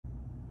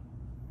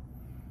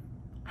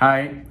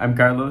Hi, I'm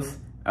Carlos,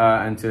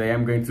 and today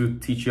I'm going to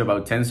teach you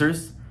about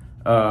tensors.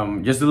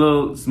 Just a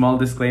little small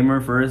disclaimer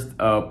first.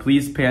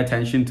 Please pay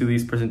attention to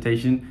this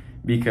presentation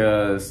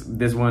because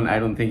this one I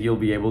don't think you'll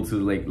be able to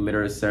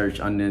literally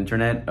search on the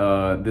internet.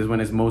 This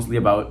one is mostly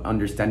about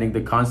understanding the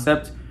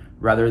concept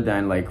rather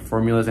than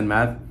formulas and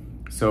math.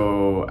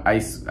 So I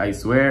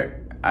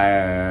swear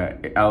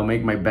I'll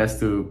make my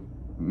best to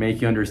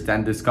make you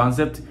understand this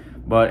concept,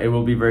 but it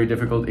will be very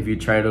difficult if you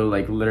try to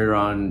later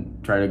on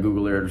try to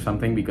Google it or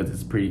something, because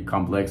it's pretty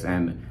complex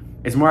and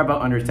it's more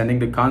about understanding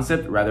the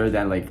concept rather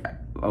than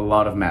a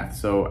lot of math.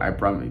 So I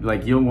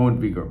promise you won't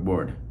be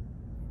bored.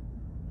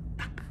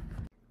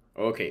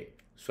 Okay,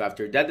 so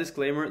after that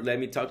disclaimer, let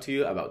me talk to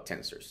you about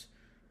tensors.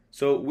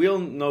 So we all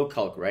know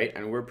calc, right?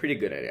 And we're pretty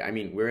good at it. I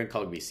mean, we're in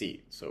calc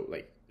BC, so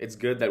it's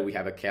good that we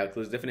have a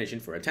calculus definition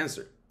for a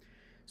tensor.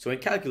 So in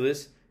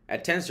calculus, a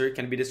tensor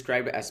can be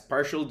described as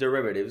partial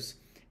derivatives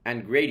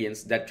and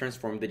gradients that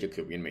transform the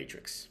Jacobian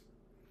matrix.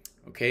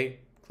 Okay,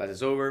 class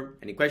is over.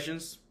 Any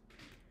questions?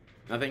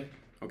 Nothing?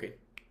 Okay.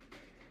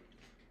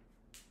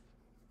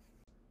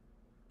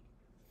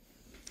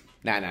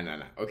 Nah.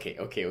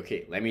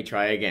 Okay. Let me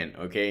try again,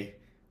 okay?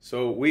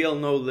 So we all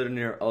know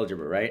linear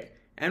algebra, right?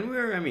 And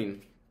we're,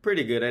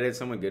 pretty good at it,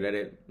 somewhat good at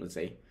it, let's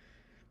say.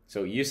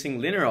 So using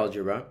linear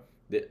algebra,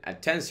 a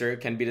tensor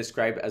can be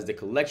described as the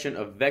collection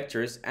of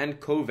vectors and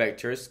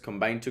covectors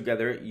combined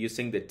together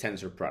using the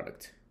tensor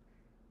product.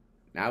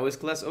 Now is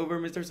class over,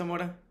 Mr.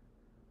 Zamora?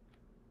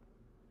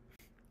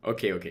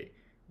 Okay.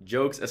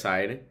 Jokes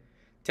aside,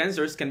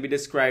 tensors can be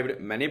described,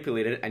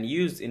 manipulated, and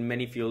used in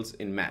many fields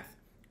in math,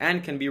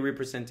 and can be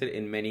represented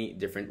in many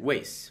different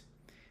ways.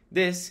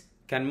 This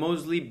can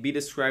mostly be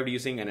described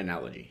using an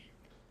analogy.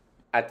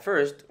 At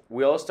first,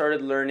 we all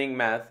started learning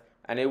math,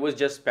 and it was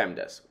just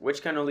PEMDAS,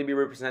 which can only be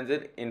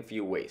represented in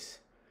few ways.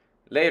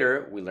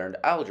 Later, we learned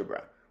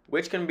algebra,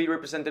 which can be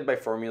represented by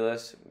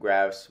formulas,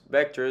 graphs,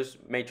 vectors,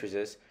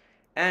 matrices,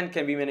 and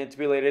can be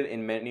manipulated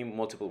in many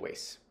multiple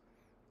ways.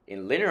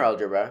 In linear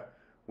algebra,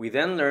 we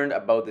then learned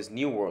about this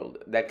new world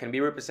that can be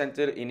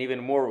represented in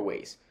even more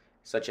ways,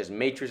 such as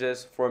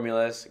matrices,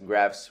 formulas,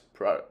 graphs,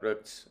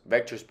 products,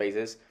 vector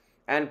spaces,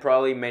 and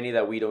probably many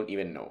that we don't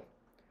even know.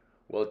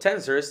 Well,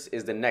 tensors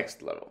is the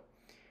next level.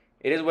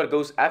 It is what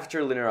goes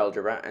after linear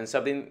algebra and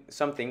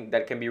something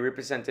that can be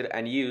represented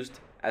and used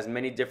as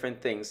many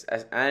different things,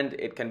 and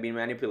it can be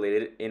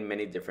manipulated in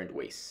many different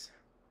ways.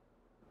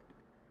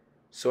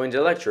 So in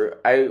the lecture,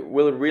 I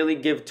will really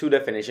give two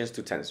definitions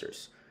to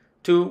tensors,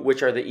 two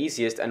which are the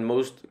easiest and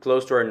most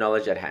close to our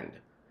knowledge at hand.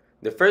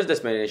 The first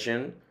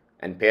definition,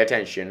 and pay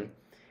attention,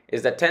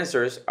 is that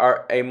tensors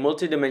are a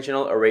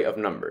multidimensional array of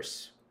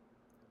numbers.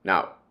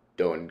 Now,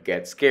 don't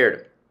get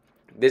scared.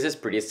 This is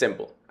pretty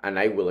simple, and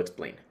I will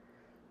explain.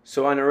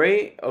 So an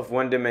array of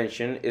one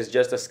dimension is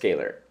just a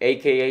scalar,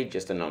 aka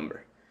just a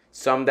number.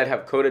 Some that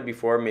have coded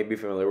before may be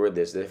familiar with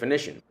this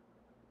definition.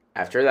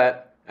 After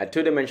that, a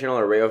two-dimensional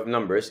array of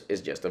numbers is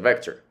just a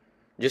vector.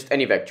 Just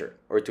any vector,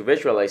 or to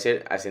visualize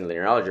it as in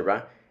linear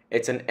algebra,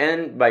 it's an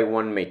n by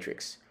 1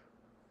 matrix,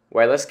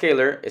 while a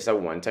scalar is a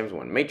 1 times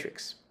 1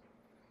 matrix.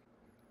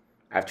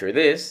 After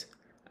this,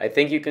 I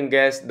think you can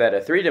guess that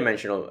a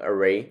three-dimensional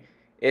array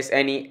is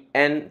any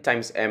n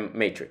times m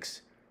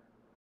matrix.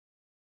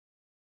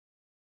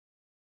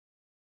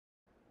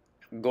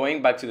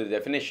 Going back to the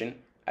definition,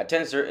 a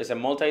tensor is a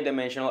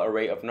multi-dimensional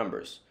array of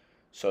numbers,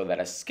 so that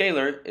a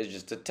scalar is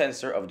just a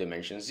tensor of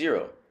dimension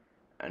 0,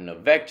 and a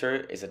vector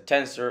is a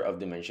tensor of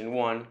dimension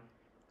 1,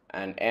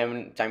 and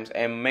m times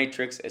m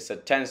matrix is a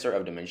tensor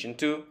of dimension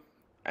 2,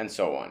 and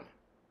so on.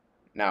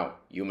 Now,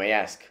 you may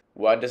ask,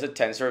 what does a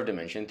tensor of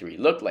dimension 3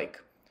 look like?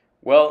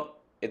 Well,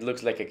 it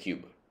looks like a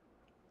cube.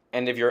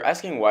 And if you're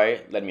asking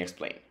why, let me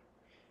explain.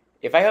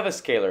 If I have a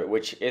scalar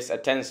which is a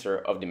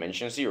tensor of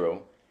dimension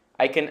 0,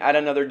 I can add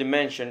another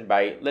dimension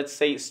by, let's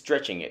say,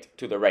 stretching it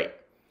to the right,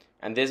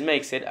 and this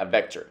makes it a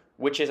vector,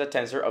 which is a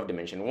tensor of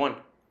dimension 1.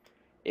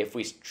 If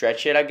we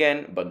stretch it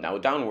again, but now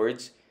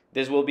downwards,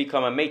 this will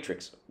become a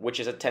matrix, which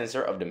is a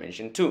tensor of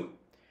dimension 2.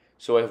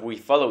 So if we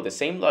follow the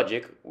same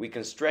logic, we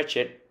can stretch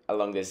it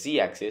along the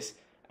z-axis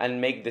and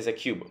make this a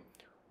cube,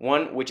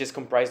 one which is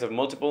comprised of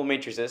multiple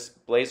matrices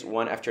placed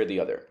one after the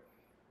other.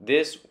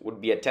 This would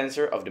be a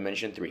tensor of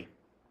dimension 3.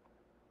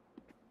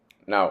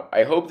 Now,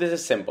 I hope this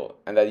is simple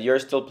and that you're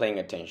still paying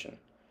attention.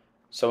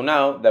 So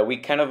now that we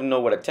kind of know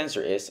what a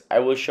tensor is, I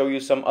will show you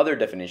some other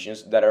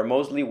definitions that are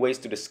mostly ways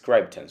to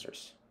describe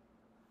tensors.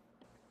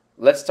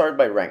 Let's start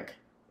by rank.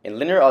 In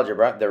linear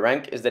algebra, the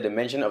rank is the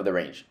dimension of the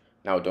range.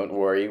 Now don't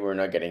worry, we're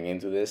not getting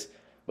into this,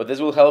 but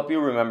this will help you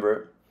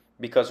remember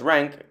because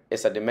rank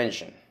is a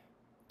dimension.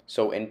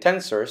 So in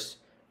tensors,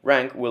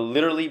 rank will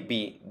literally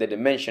be the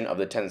dimension of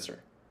the tensor.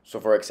 So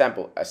for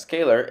example, a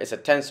scalar is a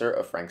tensor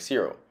of rank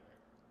 0,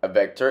 a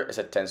vector is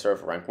a tensor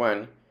of rank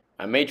 1,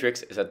 a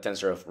matrix is a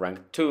tensor of rank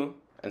 2,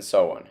 and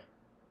so on.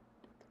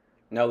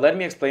 Now let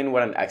me explain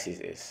what an axis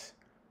is.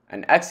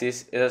 An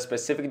axis is a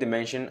specific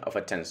dimension of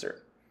a tensor.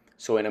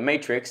 So in a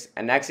matrix,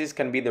 an axis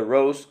can be the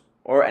rows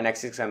or an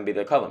axis can be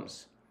the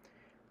columns.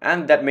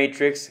 And that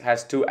matrix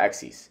has two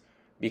axes,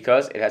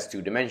 because it has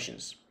two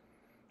dimensions.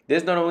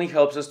 This not only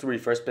helps us to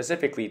refer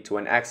specifically to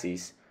an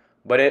axis,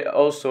 but it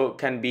also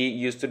can be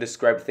used to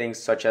describe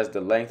things such as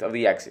the length of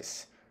the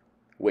axis,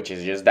 which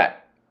is just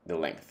that, the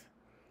length.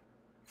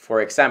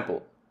 For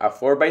example, a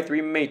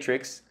 4x3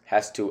 matrix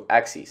has two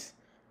axes,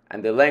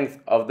 and the length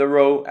of the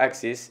row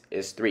axis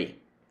is 3.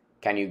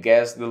 Can you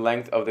guess the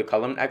length of the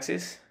column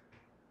axis?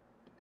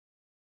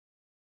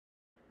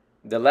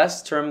 The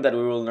last term that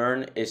we will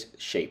learn is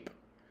shape.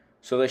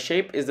 So the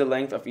shape is the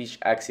length of each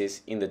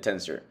axis in the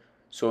tensor.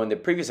 So in the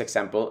previous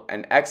example,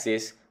 an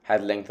axis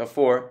had length of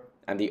 4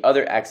 and the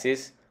other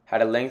axis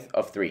had a length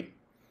of 3.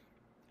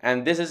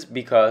 And this is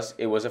because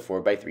it was a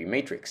 4x3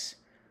 matrix.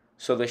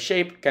 So the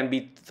shape can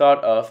be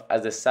thought of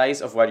as the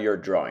size of what you're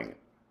drawing.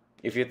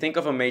 If you think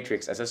of a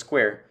matrix as a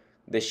square,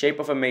 the shape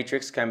of a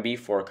matrix can be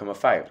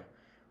 4,5,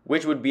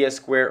 which would be a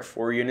square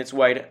 4 units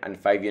wide and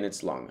 5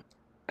 units long.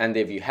 And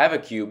if you have a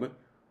cube,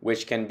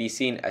 which can be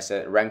seen as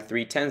a rank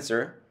 3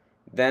 tensor,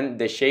 then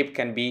the shape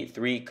can be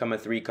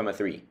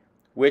 3,3,3,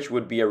 which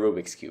would be a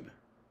Rubik's Cube.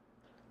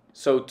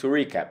 So to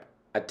recap,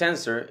 a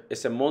tensor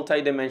is a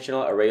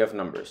multi-dimensional array of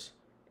numbers,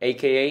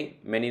 aka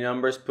many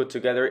numbers put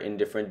together in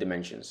different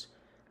dimensions,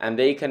 and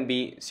they can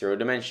be 0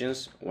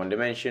 dimensions, 1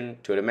 dimension,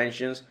 2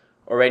 dimensions,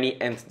 or any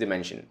nth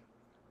dimension.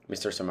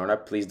 Mr. Samara,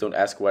 please don't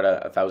ask what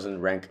a 1000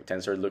 rank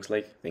tensor looks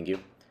like, thank you.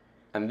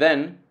 And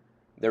then,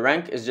 the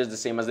rank is just the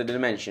same as the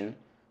dimension,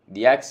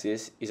 the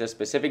axis is a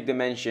specific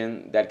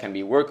dimension that can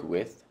be worked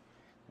with,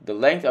 the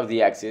length of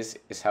the axis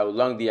is how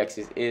long the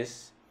axis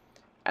is,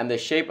 and the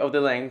shape of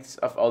the lengths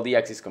of all the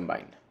axes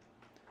combined.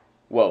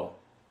 Whoa,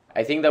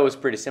 I think that was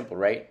pretty simple,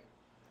 right?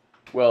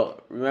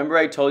 Well, remember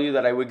I told you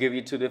that I would give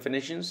you two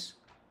definitions?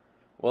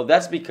 Well,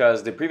 that's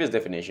because the previous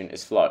definition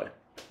is flawed,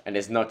 and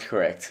is not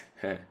correct.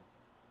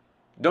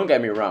 Don't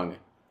get me wrong,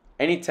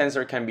 any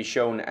tensor can be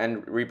shown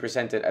and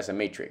represented as a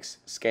matrix,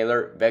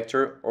 scalar,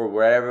 vector, or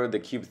whatever the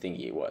cube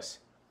thingy was.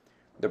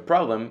 The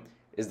problem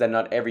is that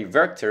not every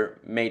vector,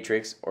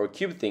 matrix, or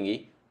cube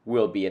thingy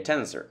will be a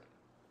tensor.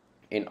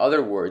 In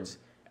other words,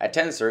 a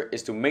tensor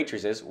is to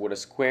matrices what a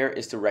square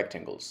is to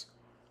rectangles.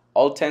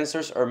 All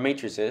tensors are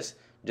matrices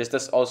just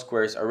as all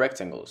squares are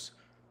rectangles,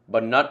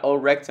 but not all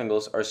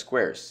rectangles are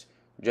squares,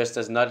 just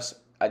as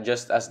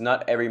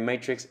not every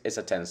matrix is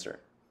a tensor.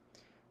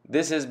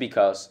 This is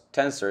because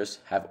tensors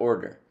have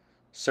order,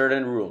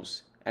 certain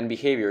rules, and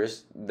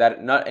behaviors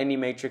that not any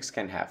matrix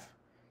can have.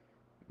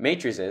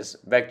 Matrices,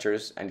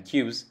 vectors, and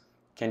cubes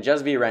can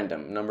just be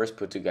random numbers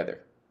put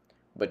together,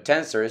 but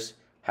tensors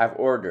have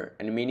order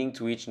and meaning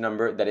to each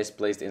number that is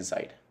placed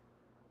inside.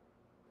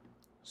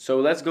 So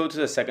let's go to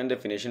the second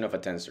definition of a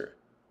tensor,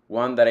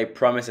 one that I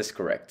promise is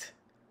correct.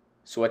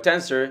 So a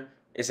tensor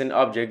is an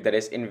object that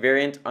is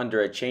invariant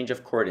under a change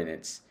of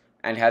coordinates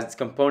and has its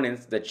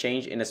components that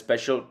change in a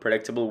special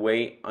predictable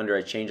way under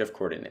a change of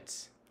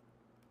coordinates.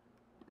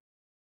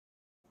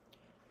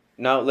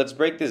 Now let's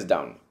break this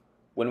down.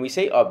 When we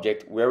say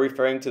object, we are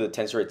referring to the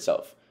tensor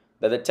itself,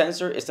 that the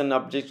tensor is an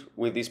object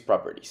with these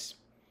properties.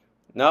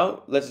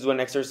 Now let's do an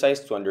exercise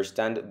to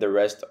understand the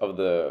rest of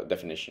the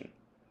definition.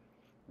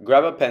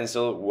 Grab a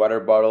pencil, water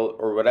bottle,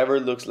 or whatever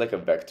looks like a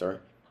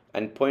vector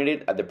and point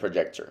it at the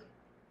projector.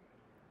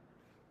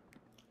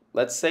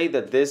 Let's say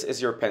that this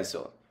is your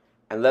pencil,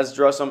 and let's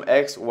draw some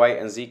x, y,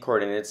 and z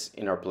coordinates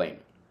in our plane.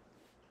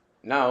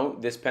 Now,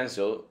 this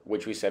pencil,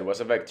 which we said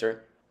was a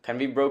vector, can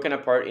be broken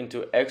apart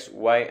into x,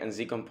 y, and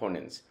z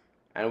components,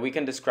 and we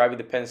can describe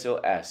the pencil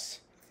as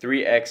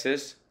 3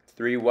 x's,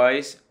 3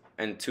 y's,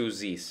 and 2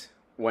 z's,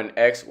 when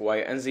x, y,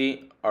 and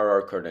z are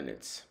our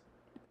coordinates.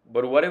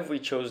 But what if we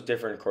chose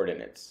different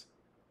coordinates?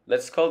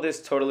 Let's call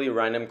this totally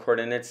random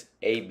coordinates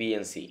a, b,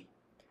 and c.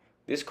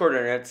 These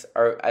coordinates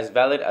are as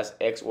valid as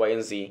x, y,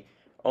 and z,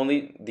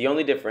 the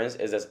only difference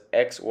is that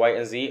x, y,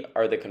 and z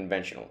are the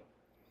conventional.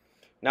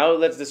 Now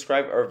let's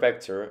describe our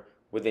vector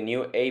with the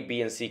new a,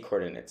 b, and c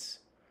coordinates.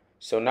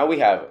 So now we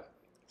have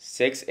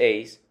 6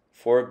 a's,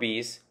 4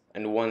 b's,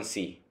 and 1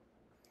 c.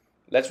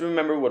 Let's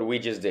remember what we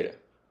just did.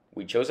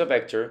 We chose a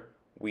vector,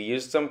 we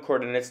used some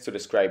coordinates to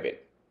describe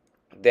it.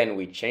 Then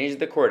we changed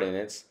the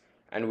coordinates,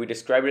 and we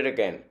described it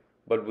again,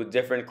 but with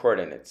different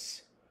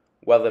coordinates,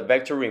 while the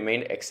vector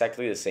remained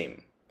exactly the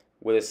same,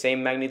 with the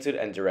same magnitude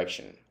and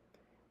direction.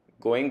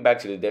 Going back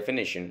to the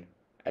definition,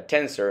 a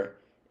tensor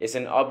is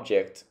an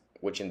object,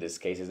 which in this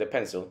case is the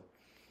pencil,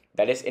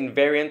 that is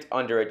invariant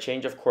under a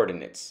change of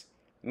coordinates,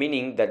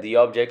 meaning that the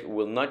object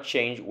will not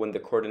change when the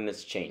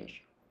coordinates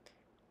change,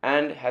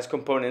 and has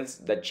components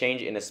that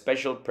change in a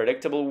special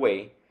predictable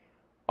way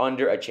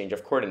under a change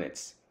of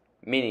coordinates,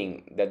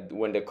 meaning that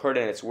when the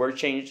coordinates were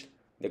changed,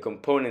 the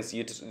components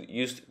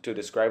used to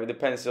describe the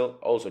pencil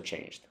also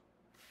changed.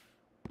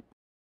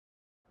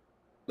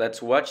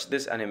 Let's watch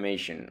this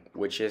animation,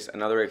 which is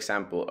another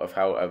example of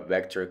how a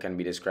vector can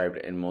be described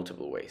in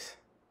multiple ways.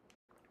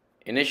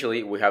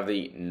 Initially, we have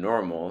the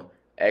normal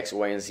x,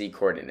 y, and z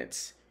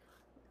coordinates,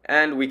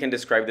 and we can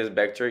describe this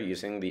vector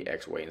using the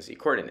x, y, and z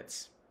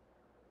coordinates.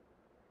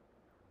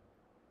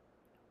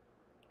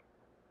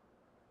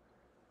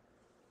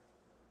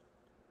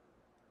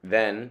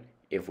 Then,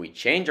 if we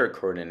change our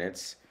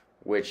coordinates,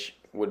 which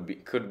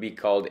could be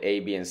called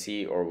A, B, and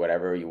C, or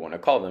whatever you want to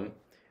call them,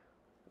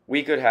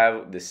 we could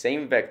have the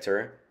same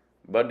vector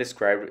but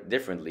described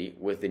differently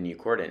with the new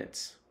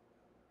coordinates.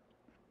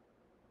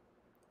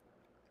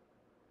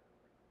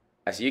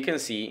 As you can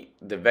see,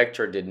 the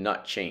vector did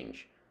not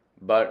change,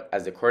 but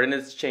as the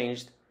coordinates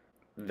changed,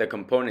 the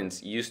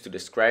components used to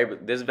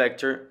describe this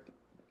vector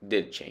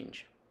did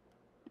change,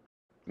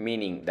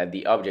 meaning that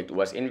the object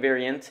was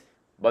invariant,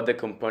 but the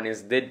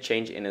components did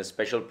change in a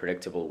special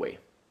predictable way.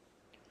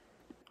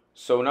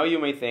 So now you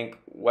may think,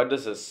 what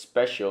does a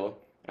special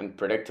and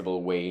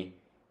predictable way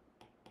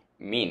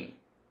mean?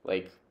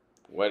 Like,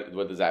 what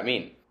does that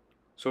mean?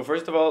 So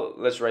first of all,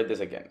 let's write this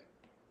again.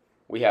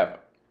 We have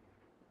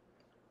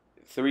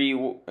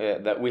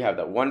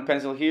that one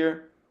pencil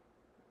here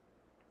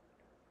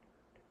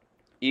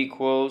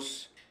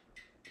equals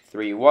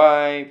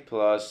 3y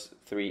plus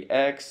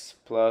 3x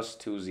plus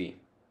 2z.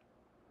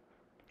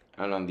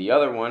 And on the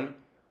other one,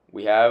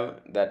 we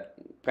have that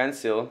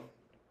pencil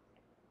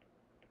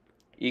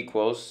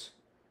equals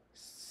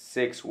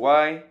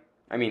 6a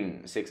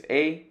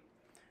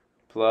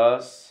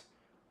plus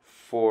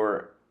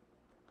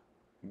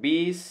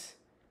 4b's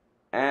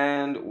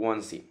and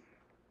 1c.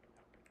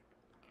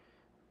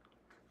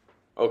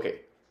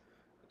 Okay,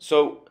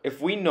 so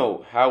if we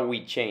know how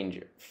we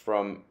change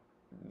from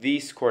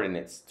these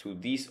coordinates to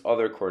these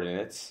other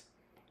coordinates,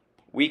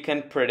 we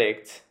can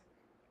predict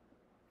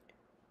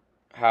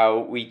how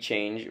we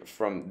change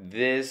from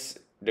this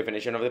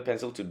definition of the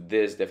pencil to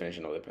this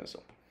definition of the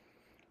pencil.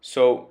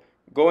 So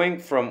going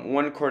from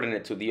one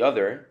coordinate to the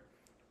other,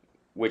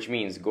 which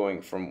means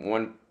going from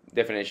one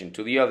definition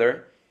to the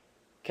other,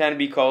 can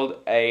be called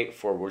a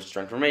forward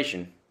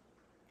transformation.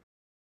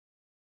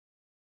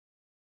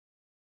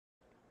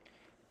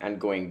 And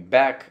going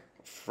back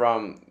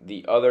from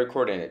the other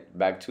coordinate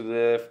back to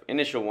the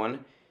initial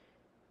one,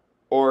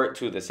 or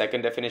to the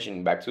second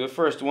definition back to the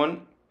first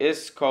one,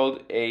 is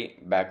called a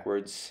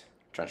backwards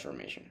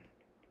transformation.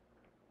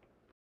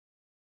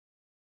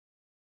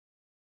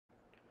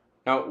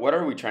 Now, what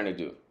are we trying to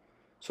do?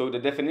 So the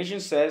definition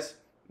says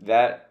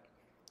that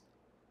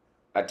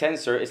a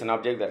tensor is an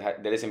object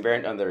that is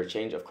invariant under a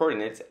change of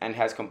coordinates and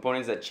has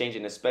components that change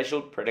in a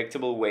special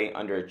predictable way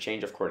under a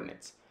change of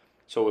coordinates.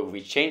 So if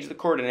we change the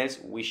coordinates,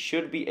 we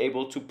should be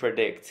able to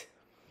predict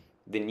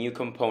the new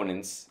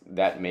components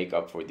that make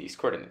up for these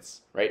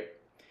coordinates, right?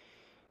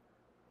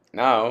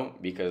 Now,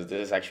 because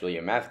this is actually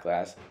a math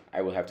class,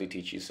 I will have to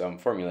teach you some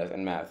formulas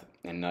and math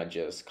and not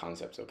just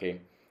concepts, okay?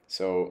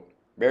 So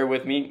bear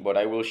with me, but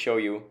I will show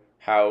you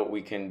how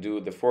we can do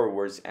the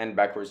forwards and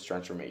backwards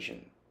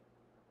transformation.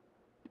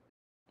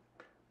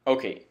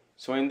 Okay,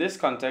 so in this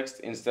context,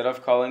 instead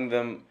of calling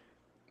them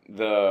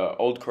the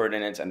old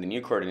coordinates and the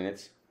new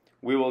coordinates,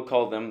 we will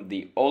call them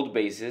the old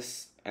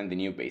basis and the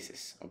new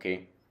basis,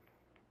 okay?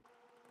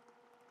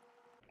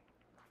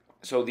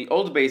 So the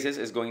old basis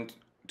is going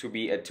to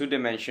be a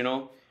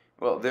two-dimensional,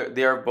 well,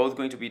 they are both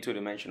going to be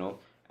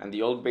two-dimensional, and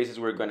the old basis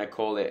we're going to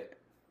call it,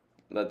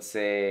 let's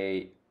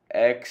say,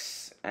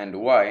 x and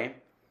y,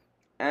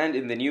 and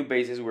in the new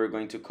basis we're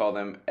going to call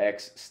them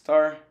x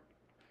star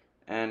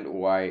and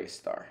y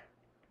star,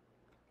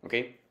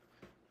 okay?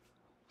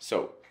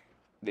 So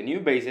the new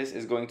basis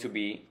is going to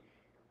be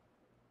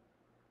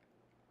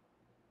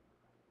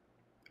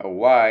a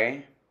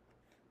y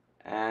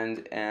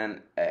and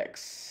an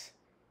x.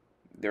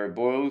 They're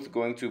both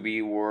going to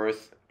be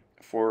worth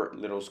 4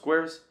 little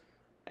squares,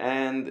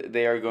 and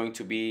they are going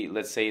to be,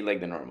 let's say,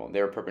 like the normal.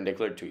 They're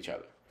perpendicular to each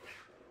other.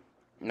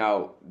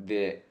 Now,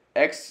 the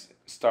x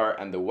star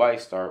and the y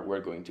star,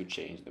 we're going to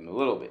change them a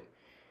little bit.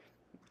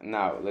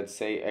 Now, let's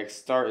say x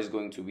star is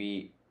going to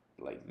be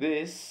like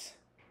this,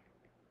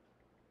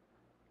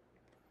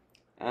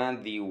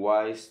 and the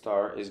y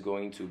star is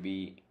going to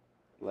be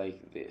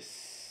like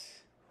this.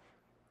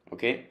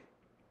 Okay?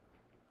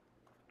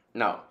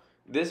 Now,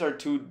 these are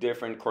two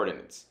different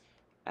coordinates,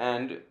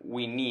 and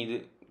we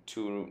need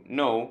to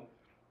know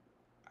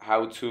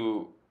how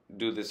to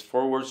do this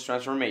forwards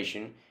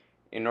transformation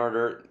in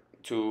order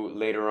to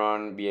later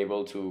on be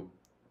able to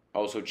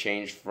also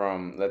change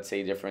from, let's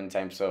say, different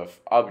types of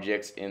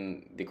objects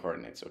in the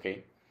coordinates,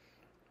 okay?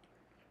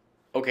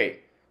 Okay,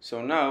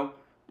 so now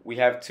we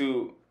have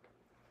to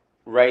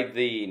write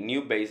the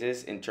new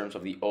basis in terms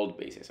of the old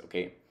basis,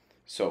 okay?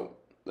 So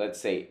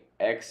let's say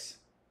x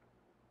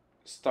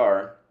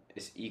star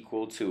is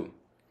equal to,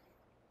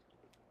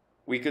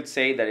 we could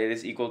say that it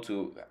is equal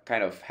to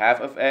kind of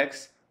half of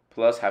x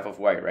plus half of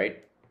y,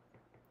 right?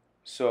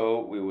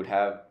 So we would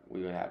have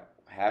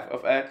half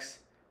of x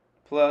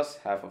plus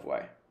half of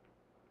y.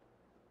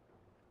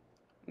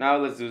 Now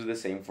let's do the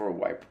same for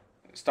y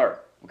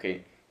star,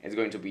 okay? It's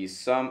going to be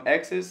some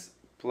x's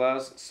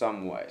plus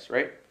some y's,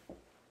 right?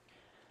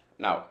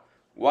 Now,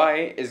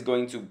 y is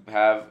going to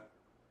have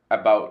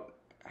about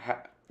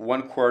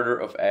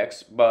 1/4 of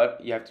x, but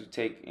you have to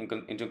take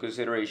into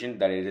consideration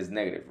that it is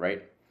negative,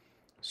 right?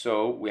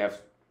 So we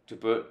have to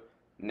put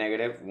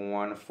negative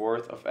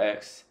 1/4 of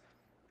x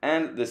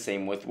And the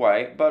same with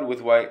y, but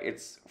with y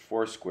it's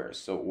 4 squares.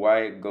 So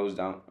y goes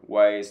down,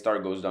 y star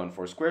goes down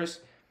 4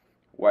 squares,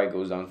 y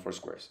goes down 4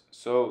 squares.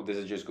 So this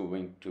is just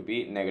going to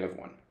be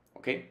 -1,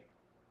 okay?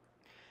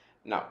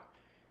 Now,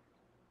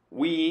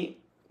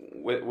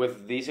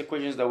 with these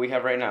equations that we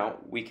have right now,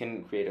 we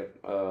can create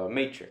a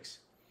matrix.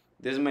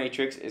 This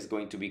matrix is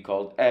going to be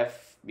called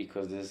F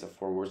because this is a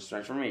forward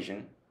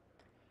transformation.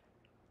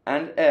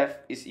 And F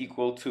is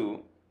equal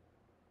to,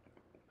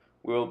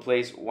 we will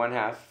place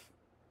 1/2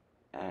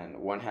 and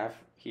 1/2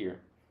 here,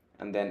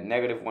 and then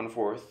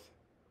 -1/4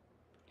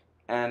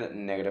 and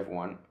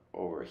 -1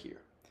 over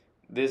here.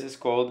 This is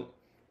called,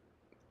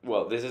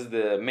 well, this is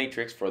the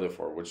matrix for the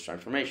forwards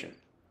transformation.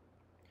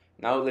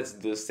 Now let's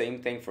do the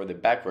same thing for the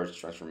backwards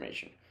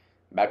transformation.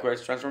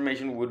 Backwards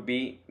transformation would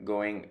be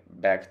going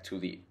back to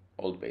the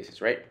old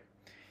basis, right?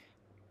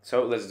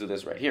 So let's do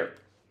this right here.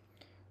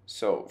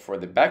 So for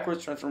the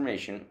backwards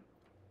transformation,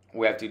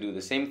 we have to do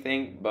the same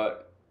thing,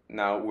 but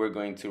now we're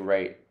going to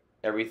write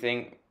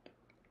everything.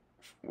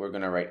 We're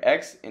going to write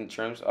x in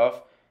terms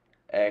of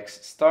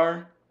x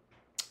star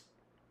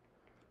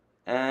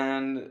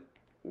and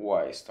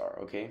y star,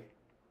 okay?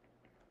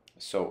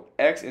 So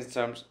x in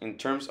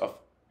terms of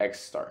x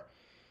star.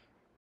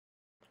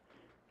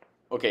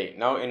 Okay,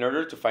 now in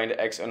order to find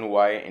x and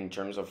y in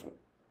terms of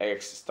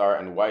x star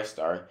and y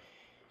star,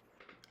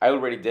 I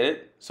already did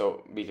it,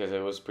 so because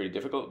it was pretty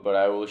difficult, but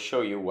I will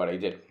show you what I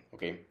did,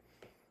 okay?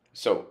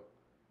 So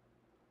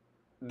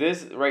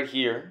this right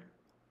here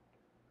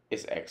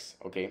is x,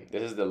 okay?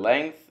 This is the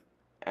length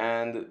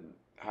and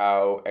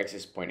how x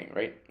is pointing,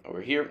 right?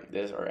 Over here,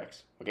 this is our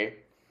x, okay?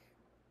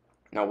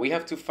 Now we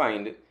have to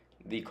find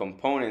the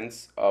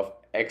components of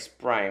x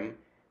prime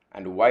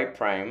and y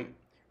prime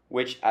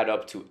which add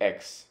up to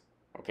x,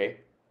 okay?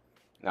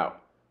 Now,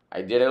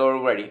 I did it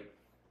already,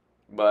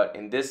 but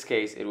in this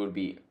case it would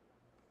be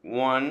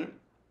 1,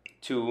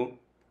 2,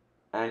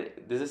 and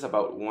this is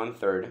about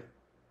 1/3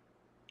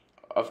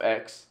 of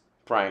x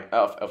prime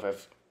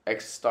of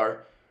x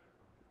star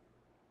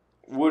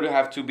would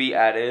have to be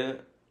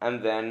added,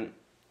 and then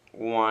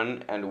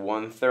 1 and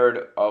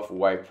 1/3 of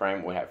y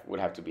prime would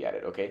have to be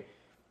added, okay?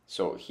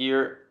 So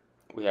here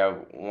we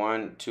have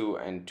 1, 2,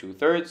 and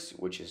 2/3,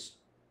 which is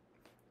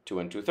 2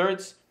 and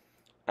 2/3,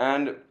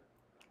 and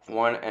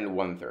 1 and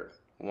 1/3,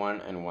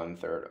 1 and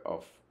 1/3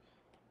 of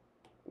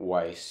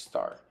y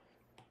star.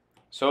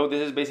 So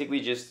this is basically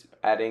just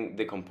adding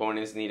the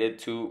components needed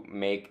to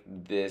make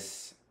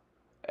this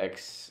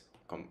x,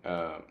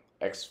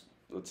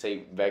 let's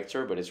say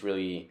vector, but it's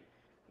really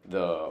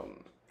the,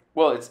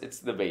 well, it's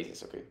the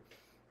basis, okay?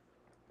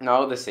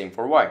 Now the same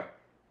for y.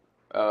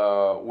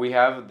 We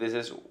have, this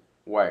is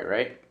y,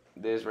 right?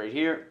 This right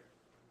here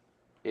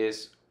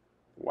is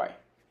y,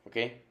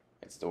 okay?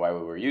 It's the y we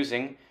were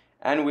using,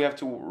 and we have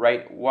to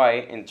write y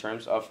in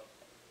terms of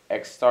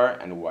x star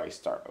and y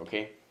star,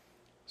 okay?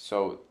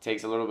 So it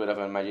takes a little bit of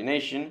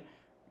imagination,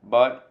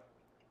 but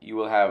you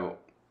will have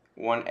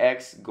one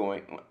x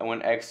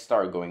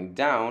star going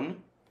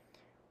down,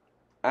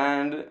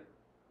 and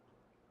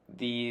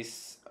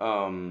these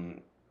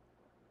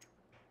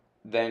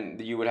then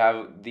you would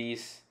have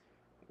these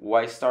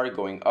y star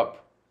going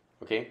up,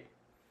 okay?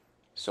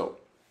 So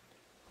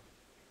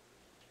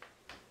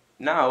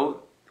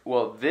now,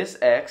 well, this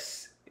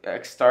x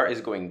star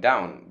is going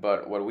down,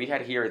 but what we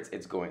had here,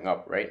 it's going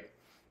up, right?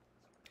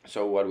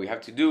 So what we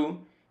have to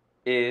do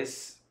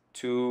is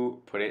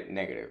to put it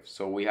negative.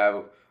 So we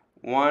have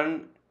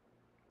 1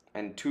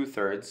 and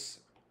 2/3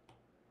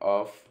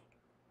 of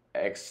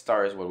x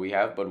star is what we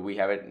have, but we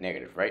have it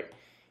negative, right?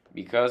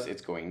 Because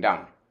it's going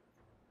down.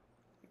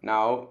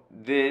 Now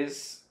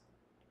this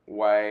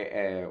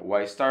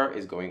y star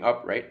is going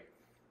up, right?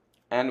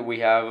 And we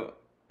have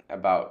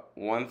about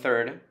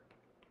 1/3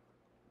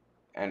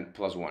 and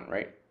plus 1,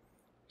 right?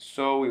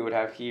 So we would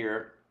have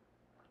here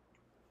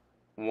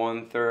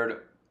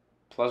 1/3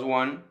 plus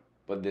 1,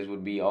 but this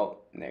would be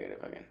all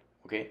negative again,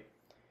 okay?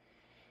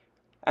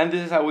 And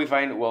this is how we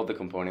find, well, the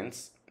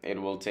components.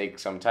 It will take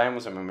some time,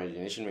 some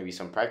imagination, maybe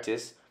some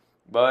practice,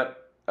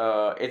 but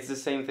it's the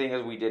same thing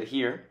as we did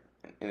here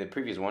in the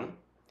previous one.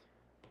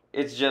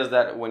 It's just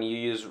that when you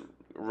use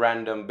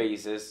random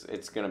bases,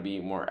 it's going to be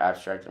more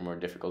abstract and more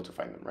difficult to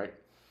find them, right?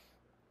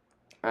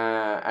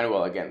 And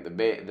well, again,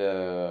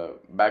 the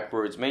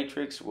backwards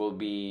matrix will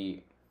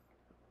be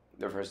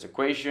the first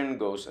equation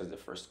goes as the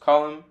first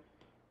column,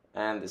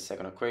 and the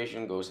second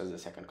equation goes as the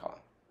second column,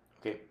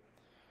 okay?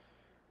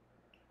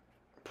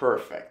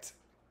 Perfect.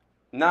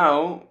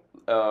 Now,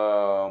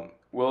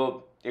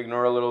 we'll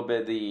ignore a little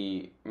bit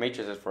the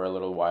matrices for a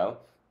little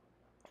while,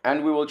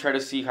 and we will try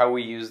to see how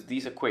we use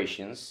these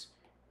equations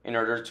in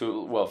order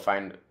to, well,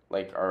 find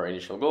like our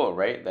initial goal,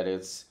 right? That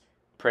is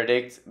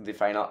predict the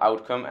final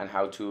outcome and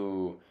how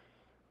to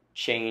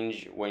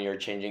change when you're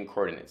changing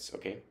coordinates,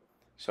 okay?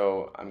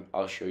 So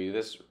I'll show you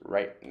this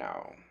right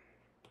now.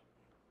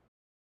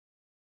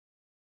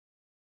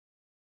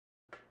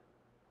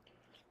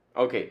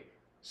 Okay,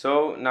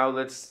 so now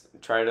let's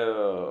try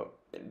to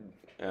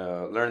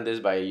learn this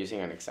by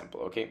using an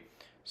example, okay?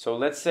 So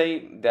let's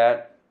say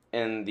that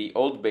in the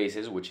old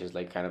basis, which is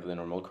like kind of the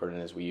normal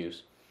coordinates we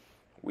use,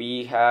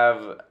 we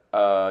have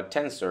a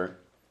tensor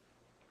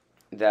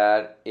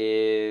that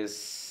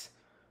is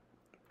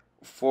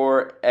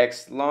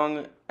 4x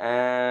long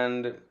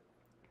and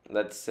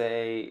let's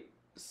say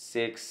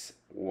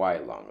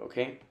 6y long,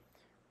 okay?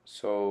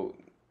 So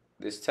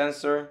this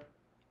tensor,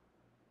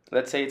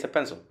 let's say it's a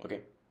pencil,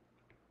 okay?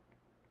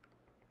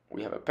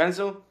 We have a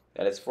pencil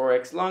that is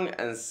 4x long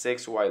and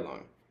 6y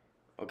long,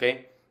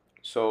 okay?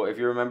 So if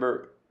you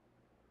remember,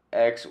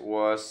 x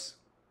was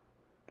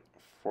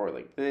 4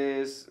 like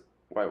this,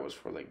 y was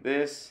 4 like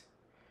this.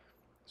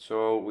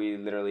 So we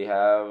literally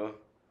have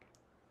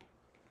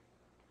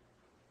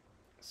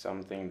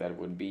something that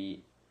would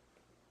be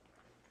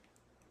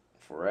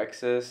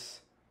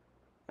 4x's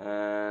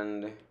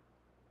and,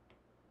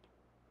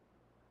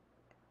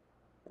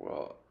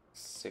 well,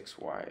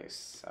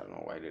 6y's. I don't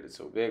know why I did it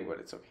so big, but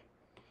it's okay.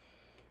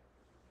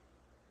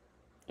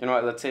 You know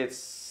what, let's say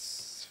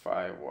it's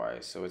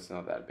 5y, so it's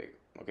not that big,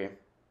 okay?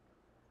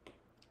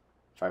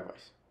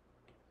 5y's.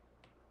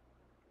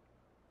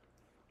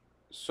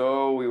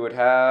 So we would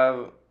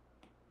have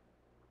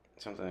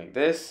something like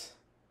this.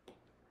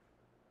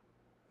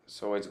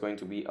 So it's going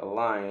to be a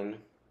line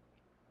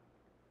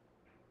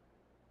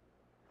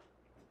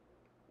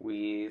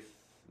with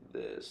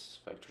this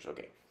vectors,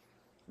 okay?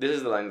 This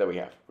is the line that we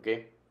have,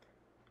 okay?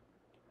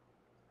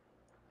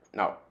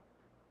 Now,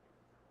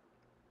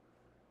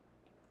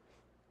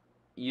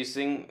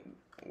 using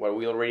what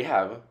we already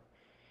have,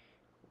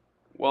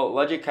 well,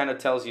 logic kind of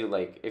tells you,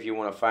 like, if you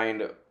want to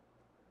find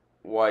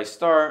x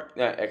star,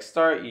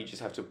 you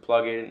just have to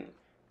plug in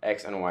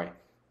x and y.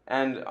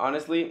 And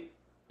honestly,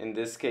 in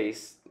this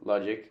case,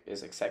 logic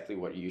is exactly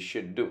what you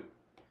should do.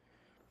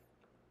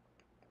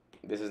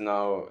 This is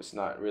now, it's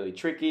not really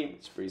tricky,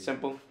 it's pretty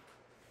simple.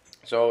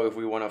 So if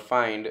we want to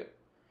find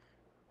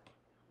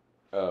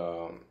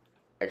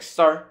x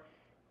star,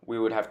 we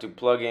would have to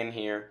plug in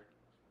here.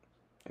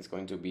 It's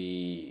going to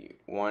be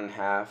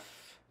 1/2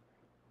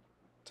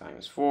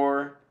 times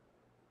 4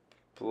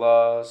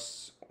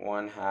 plus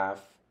 1/2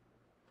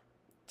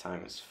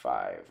 times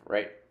 5,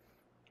 right?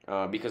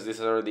 Because these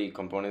are the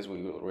components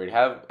we already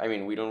have. I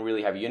mean, we don't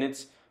really have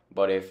units,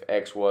 but if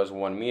x was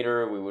 1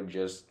 meter, we would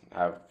just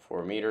have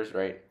 4 meters,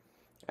 right?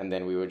 And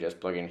then we would just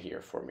plug in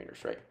here 4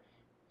 meters, right?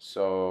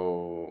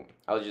 So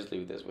I'll just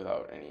leave this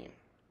without any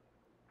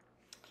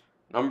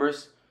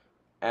numbers.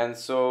 And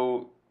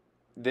so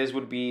this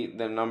would be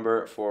the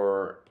number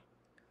for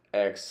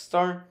x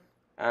star,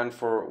 and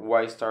for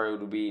y star it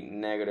would be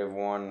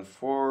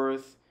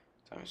 -1/4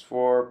 times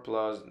 4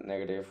 plus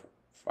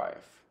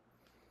 -5.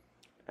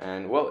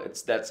 And well,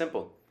 it's that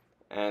simple.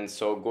 And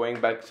so going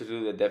back to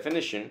the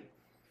definition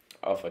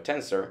of a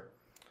tensor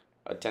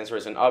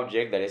is an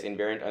object that is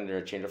invariant under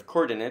a change of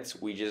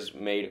coordinates. We just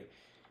made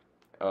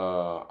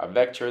a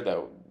vector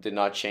that did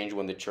not change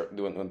when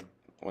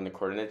the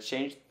coordinates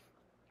changed.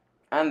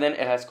 And then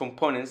it has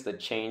components that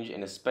change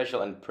in a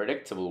special and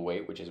predictable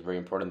way, which is very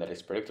important that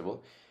it's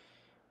predictable,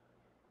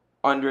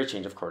 under a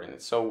change of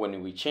coordinates. So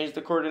when we change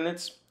the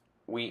coordinates,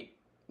 we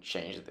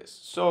change this.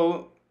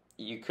 So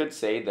you could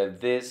say that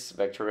this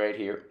vector right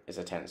here is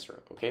a tensor,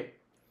 okay?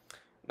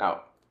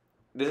 Now,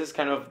 this is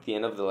kind of the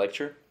end of the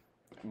lecture,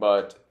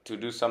 but to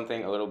do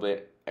something a little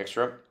bit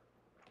extra,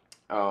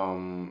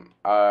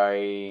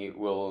 I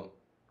will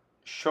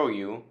show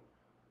you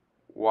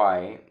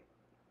why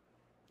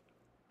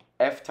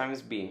f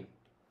times b,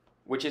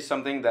 which is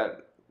something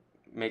that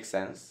makes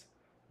sense,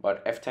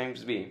 but f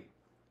times b,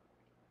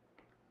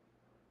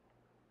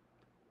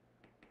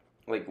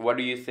 like, what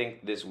do you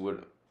think this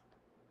would,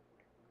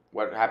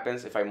 what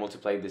happens if I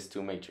multiply these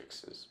two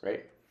matrices,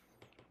 right?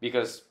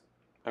 Because,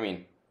 I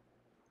mean,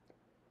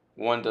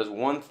 one does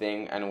one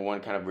thing and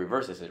one kind of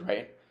reverses it,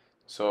 right?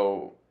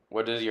 So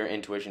what does your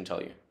intuition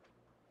tell you?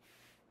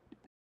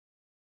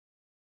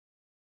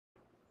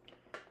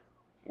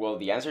 Well,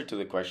 the answer to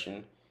the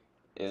question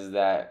is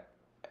that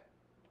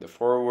the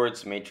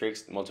forwards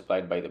matrix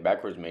multiplied by the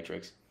backwards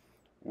matrix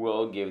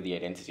will give the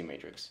identity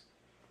matrix.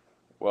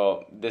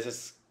 Well,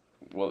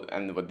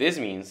 and what this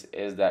means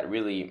is that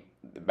really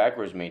the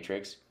backwards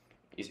matrix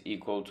is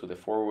equal to the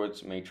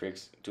forwards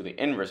matrix, to the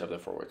inverse of the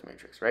forwards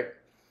matrix, right?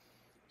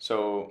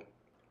 So,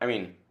 I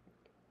mean,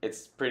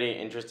 it's pretty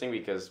interesting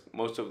because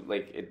most of,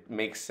 like, it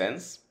makes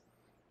sense,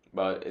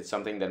 but it's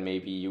something that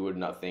maybe you would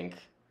not think,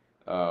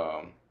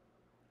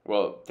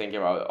 well, thinking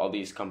about all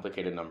these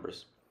complicated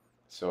numbers.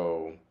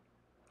 So,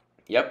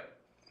 yep,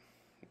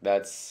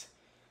 that's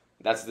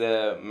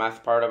the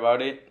math part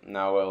about it.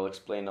 Now I'll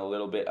explain a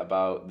little bit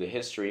about the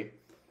history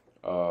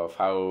of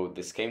how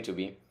this came to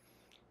be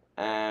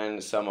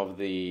and some of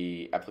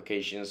the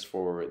applications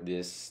for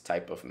this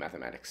type of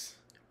mathematics.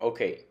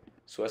 Okay,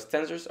 so as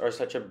tensors are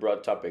such a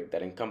broad topic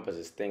that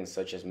encompasses things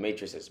such as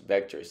matrices,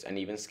 vectors, and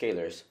even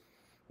scalars,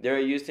 they are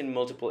used in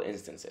multiple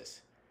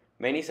instances.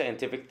 Many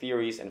scientific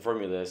theories and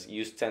formulas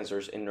use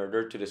tensors in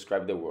order to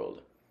describe the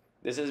world.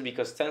 This is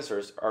because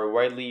tensors are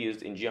widely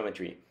used in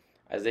geometry,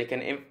 as they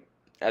can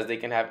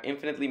have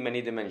infinitely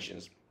many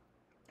dimensions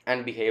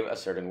and behave a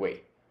certain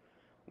way.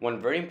 One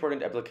very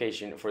important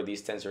application for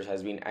these tensors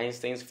has been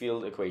Einstein's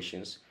field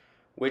equations,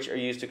 which are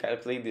used to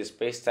calculate the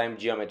space-time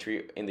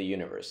geometry in the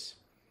universe,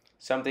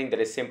 something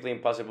that is simply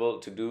impossible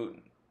to do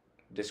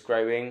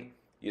describing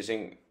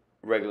using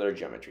regular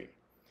geometry.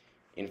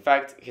 In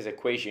fact, his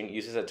equation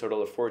uses a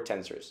total of 4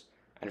 tensors,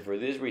 and for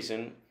this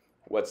reason,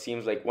 what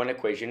seems like one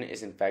equation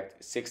is in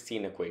fact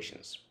 16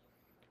 equations.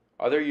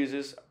 Other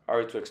uses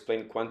are to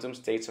explain quantum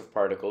states of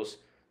particles,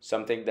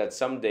 something that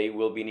someday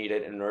will be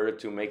needed in order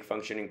to make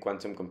functioning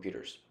quantum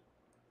computers.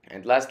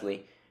 And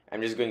lastly,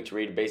 I'm just going to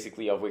read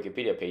basically off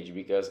Wikipedia page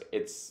because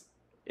it's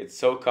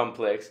so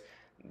complex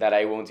that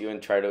I won't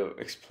even try to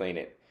explain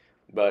it.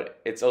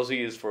 But it's also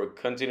used for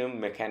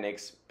continuum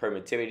mechanics,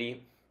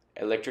 permittivity,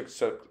 electric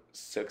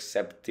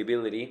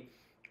susceptibility,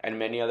 and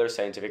many other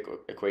scientific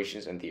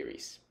equations and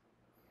theories.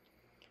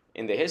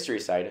 In the history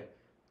side,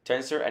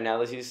 tensor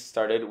analysis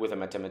started with a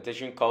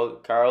mathematician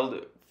called Carl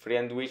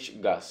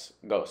Friedrich Gauss,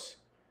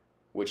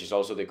 which is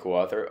also the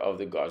co-author of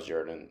the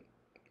Gauss-Jordan,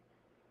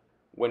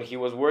 when he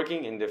was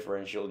working in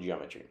differential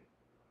geometry.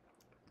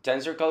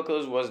 Tensor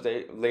calculus was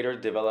later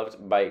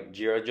developed by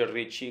Giorgio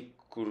Ricci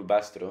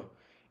Curbastro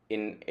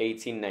in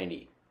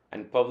 1890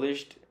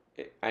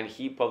 and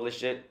he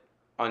published it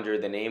under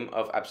the name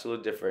of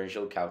absolute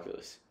differential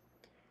calculus.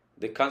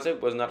 The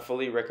concept was not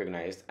fully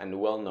recognized and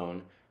well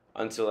known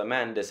until a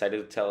man decided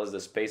to tell us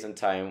that space and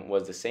time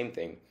was the same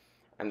thing,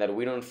 and that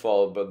we don't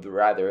fall but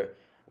rather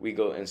we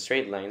go in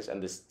straight lines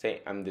and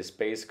the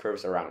space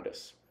curves around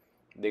us.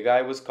 The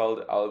guy was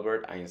called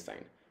Albert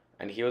Einstein,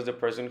 and he was the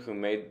person who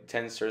made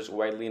tensors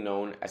widely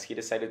known as he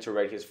decided to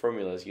write his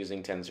formulas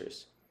using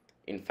tensors.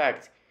 In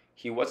fact,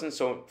 he wasn't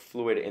so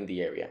fluid in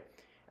the area,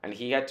 and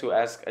he had to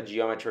ask a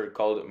geometer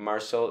called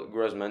Marcel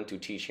Grossmann to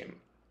teach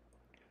him.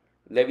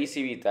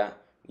 Levi-Civita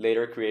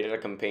later created a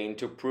campaign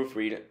to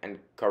proofread and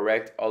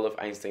correct all of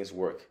Einstein's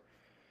work,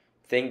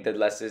 thing that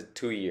lasted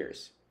 2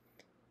 years.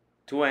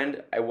 To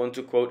end, I want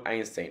to quote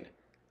Einstein,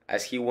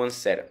 as he once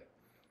said,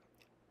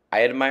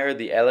 "I admire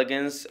the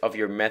elegance of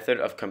your method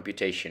of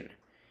computation.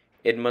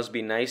 It must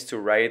be nice to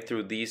ride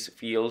through these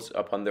fields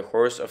upon the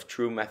horse of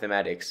true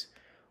mathematics,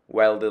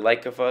 while the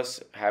like of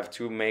us have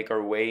to make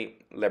our way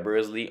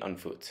laboriously on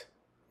foot."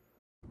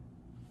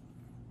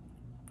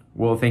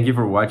 Well, thank you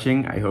for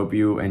watching. I hope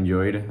you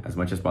enjoyed as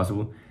much as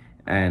possible,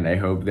 and I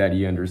hope that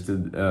you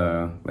understood,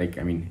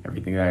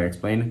 everything that I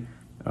explained.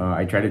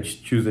 I tried to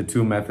choose the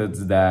 2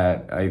 methods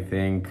that I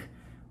think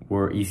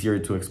were easier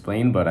to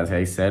explain, but as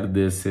I said,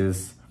 this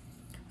is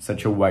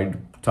such a wide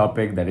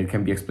topic that it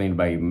can be explained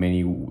by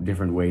many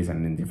different ways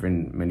and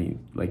in many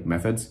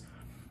methods.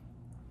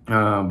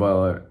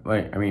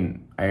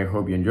 I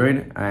hope you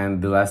enjoyed.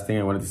 And the last thing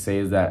I wanted to say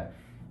is that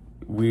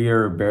we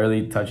are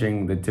barely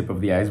touching the tip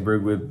of the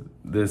iceberg with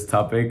this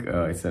topic.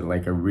 It's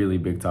a really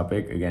big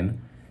topic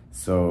again.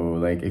 So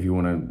if you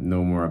want to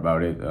know more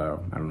about it, I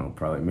don't know,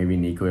 probably maybe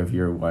Nico, if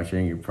you're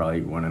watching, you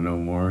probably want to know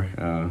more.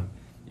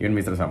 Even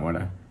Mr.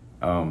 Zamora.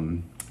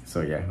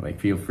 So yeah,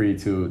 feel free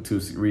to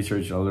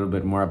research a little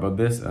bit more about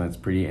this. It's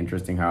pretty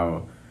interesting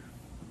how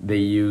they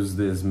use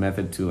this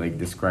method to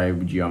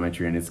describe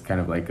geometry, and it's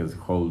kind of a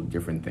whole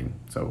different thing.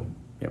 So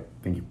yeah,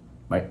 thank you.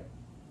 Bye.